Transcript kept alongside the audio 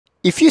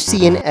If you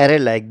see an error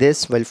like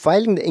this while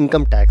filing the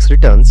income tax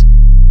returns,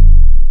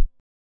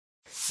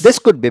 this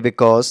could be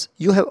because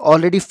you have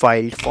already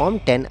filed Form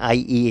 10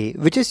 IEA,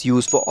 which is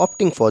used for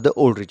opting for the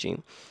old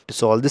regime. To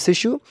solve this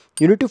issue,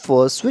 you need to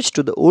first switch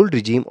to the old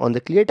regime on the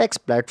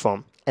ClearTax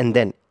platform and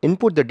then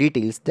input the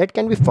details that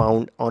can be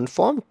found on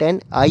Form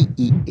 10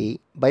 IEA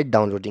by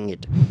downloading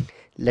it.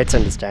 Let's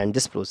understand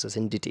this process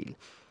in detail.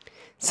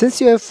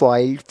 Since you have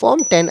filed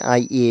Form 10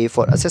 IEA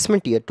for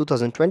assessment year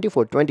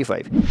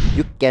 2024-25,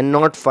 you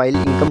cannot file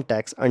income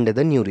tax under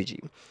the new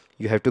regime.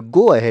 You have to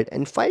go ahead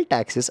and file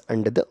taxes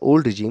under the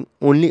old regime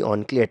only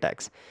on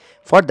ClearTax.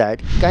 For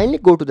that, kindly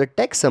go to the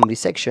tax summary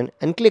section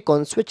and click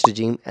on switch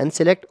regime and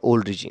select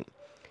old regime.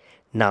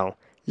 Now,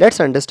 let's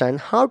understand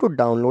how to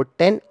download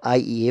 10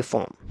 IEA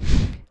form.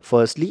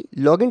 Firstly,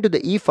 log into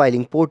the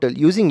e-filing portal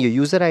using your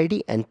user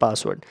ID and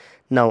password.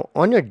 Now,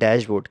 on your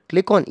dashboard,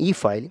 click on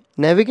e-file,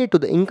 navigate to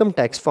the income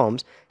tax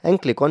forms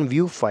and click on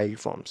view filed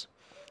forms.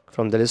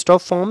 From the list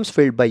of forms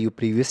filled by you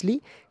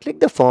previously, click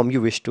the form you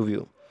wish to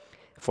view.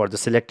 For the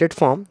selected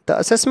form, the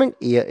assessment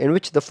year in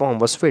which the form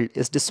was filled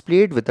is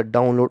displayed with the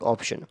download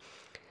option.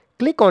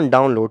 Click on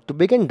download to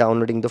begin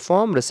downloading the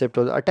form receipt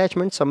or the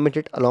attachment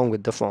submitted along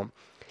with the form.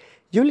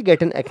 You will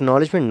get an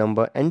acknowledgement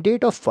number and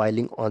date of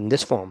filing on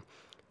this form.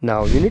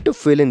 Now you need to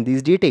fill in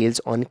these details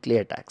on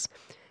ClearTax.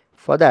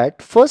 For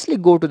that, firstly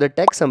go to the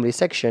tax summary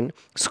section,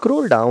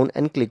 scroll down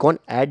and click on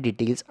add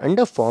details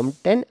under Form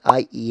 10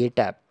 IEA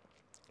tab.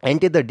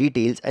 Enter the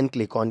details and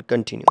click on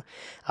continue.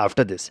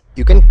 After this,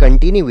 you can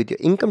continue with your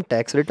income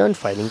tax return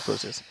filing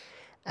process.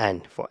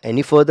 And for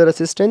any further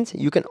assistance,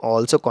 you can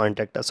also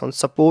contact us on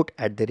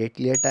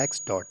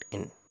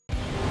support@cleartax.in.